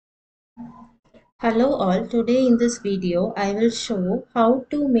Hello all, today in this video I will show how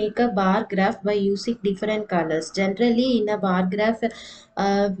to make a bar graph by using different colors. Generally in a bar graph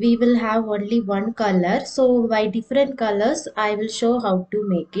we will have only one color, so by different colors I will show how to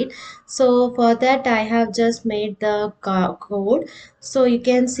make it. So for that I have just made the code, so you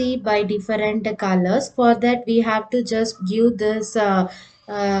can see by different colors. For that we have to just give this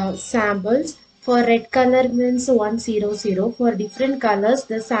samples. For red color means 100. For different colors,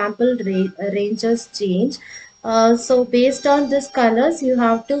 the sample ranges change. So based on this colors, you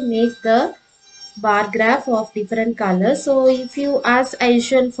have to make the bar graph of different colors. So if you as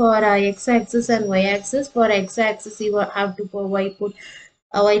usual for x-axis and y-axis, for x-axis you have to put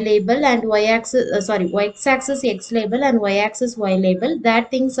y label and y-axis x-axis x label and y-axis y label. That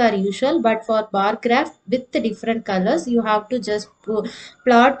things are usual, but for bar graph with the different colors you have to just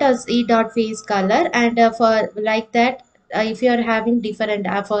plot as e dot face color, and for like that if you are having different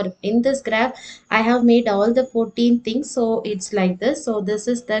for in this graph I have made all the 14 things, so it's like this. So this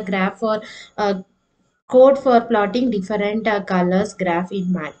is the graph for uh, code for plotting different colors graph in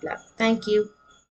MATLAB. Thank you.